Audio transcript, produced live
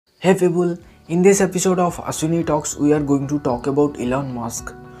Hey people, in this episode of Aswini Talks, we are going to talk about Elon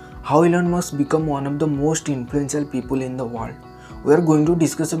Musk. How Elon Musk become one of the most influential people in the world. We are going to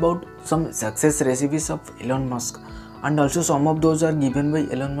discuss about some success recipes of Elon Musk and also some of those are given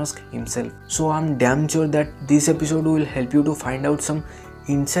by Elon Musk himself. So I'm damn sure that this episode will help you to find out some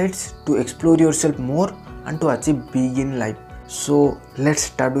insights to explore yourself more and to achieve big in life. So let's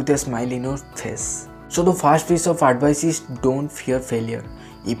start with a smile in your face. So the first piece of advice is don't fear failure.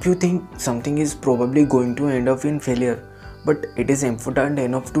 If you think something is probably going to end up in failure, but it is important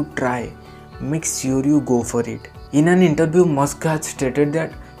enough to try, make sure you go for it. In an interview, Musk had stated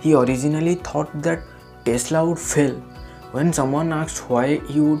that he originally thought that Tesla would fail. When someone asked why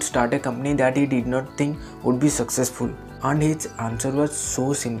he would start a company that he did not think would be successful, and his answer was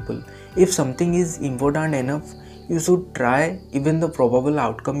so simple. If something is important enough, you should try even the probable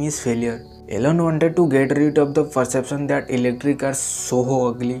outcome is failure. Elon wanted to get rid of the perception that electric cars so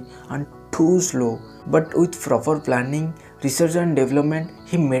ugly and too slow, but with proper planning, research and development,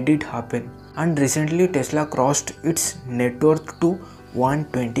 he made it happen. And recently Tesla crossed its net worth to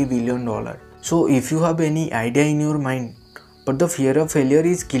 $120 billion. So if you have any idea in your mind, but the fear of failure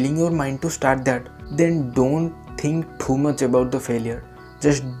is killing your mind to start that, then don't think too much about the failure.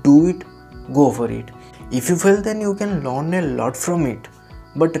 Just do it, go for it. If you fail, then you can learn a lot from it.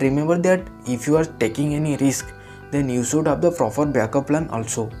 But remember that if you are taking any risk, then you should have the proper backup plan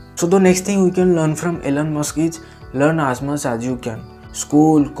also. So the next thing we can learn from Elon Musk is learn as much as you can.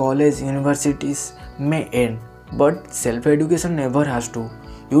 School, college, universities may end, but self-education never has to.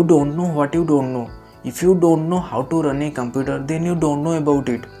 You don't know what you don't know. If you don't know how to run a computer, then you don't know about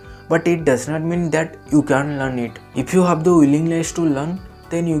it. But it does not mean that you can't learn it. If you have the willingness to learn,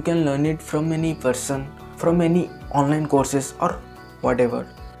 then you can learn it from any person, from any online courses or whatever.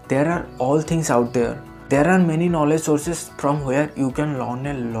 There are all things out there. There are many knowledge sources from where you can learn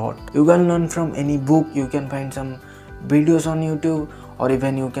a lot. You can learn from any book, you can find some videos on YouTube, or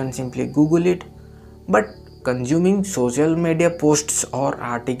even you can simply Google it. But consuming social media posts or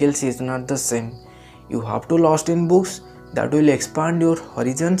articles is not the same. You have to lost in books that will expand your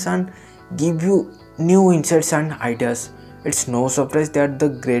horizons and give you new insights and ideas. It's no surprise that the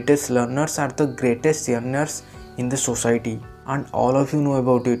greatest learners are the greatest earners in the society, and all of you know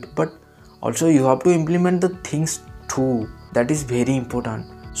about it, but also you have to implement the things too. That is very important.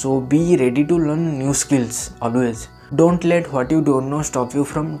 So be ready to learn new skills always. Don't let what you don't know stop you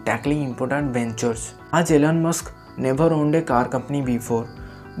from tackling important ventures. As Elon Musk never owned a car company before,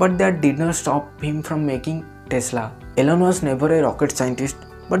 but that did not stop him from making Tesla. Elon was never a rocket scientist,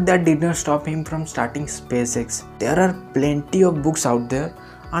 but that did not stop him from starting SpaceX. There are plenty of books out there,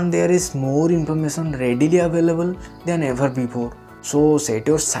 and there is more information readily available than ever before. So set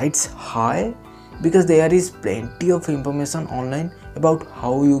your sights high, because there is plenty of information online about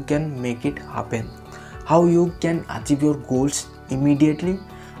how you can make it happen, how you can achieve your goals immediately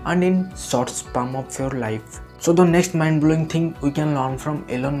and in short span of your life. So the next mind-blowing thing we can learn from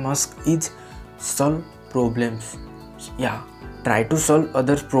Elon Musk is solve problems. Yeah, try to solve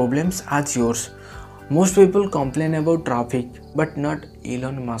others' problems as yours. Most people complain about traffic, but not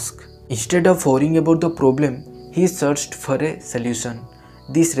Elon Musk. Instead of worrying about the problem, he searched for a solution.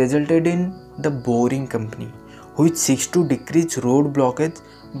 This resulted in the Boring Company, which seeks to decrease road blockage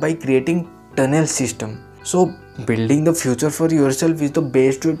by creating tunnel system. So building the future for yourself is the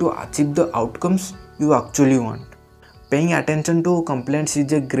best way to achieve the outcomes you actually want. Paying attention to complaints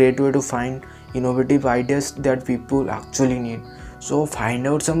is a great way to find innovative ideas that people actually need. So find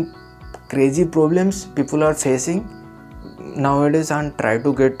out some crazy problems people are facing nowadays and try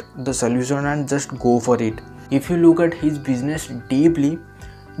to get the solution and just go for it. If you look at his business deeply,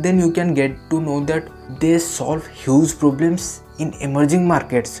 then you can get to know that they solve huge problems in emerging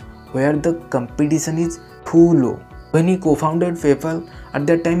markets where the competition is too low. When he co-founded PayPal, at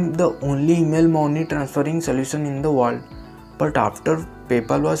that time the only email money transferring solution in the world, but after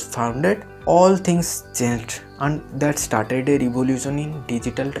PayPal was founded, all things changed, and that started a revolution in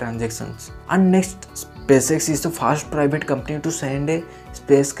digital transactions. And next, SpaceX is the first private company to send a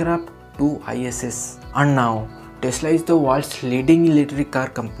spacecraft to ISS. And now Tesla is the world's leading electric car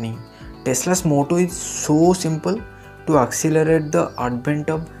company. Tesla's motto is so simple: to accelerate the advent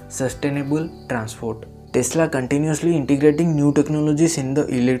of sustainable transport. Tesla continuously integrating new technologies in the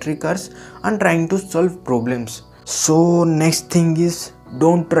electric cars and trying to solve problems. So next thing is,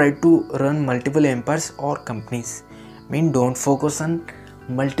 don't try to run multiple empires or companies. Don't focus on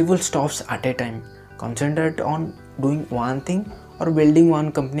multiple stuffs at a time. Concentrate on doing one thing or building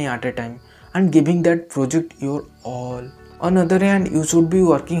one company at a time and giving that project your all. On the other hand, you should be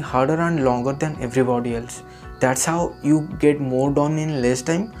working harder and longer than everybody else. That's how you get more done in less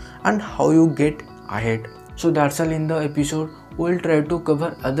time and how you get ahead. So that's all in the episode. We'll try to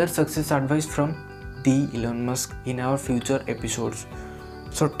cover other success advice from the Elon Musk in our future episodes.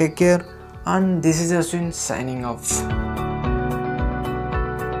 So take care, and this is Ashwin signing off.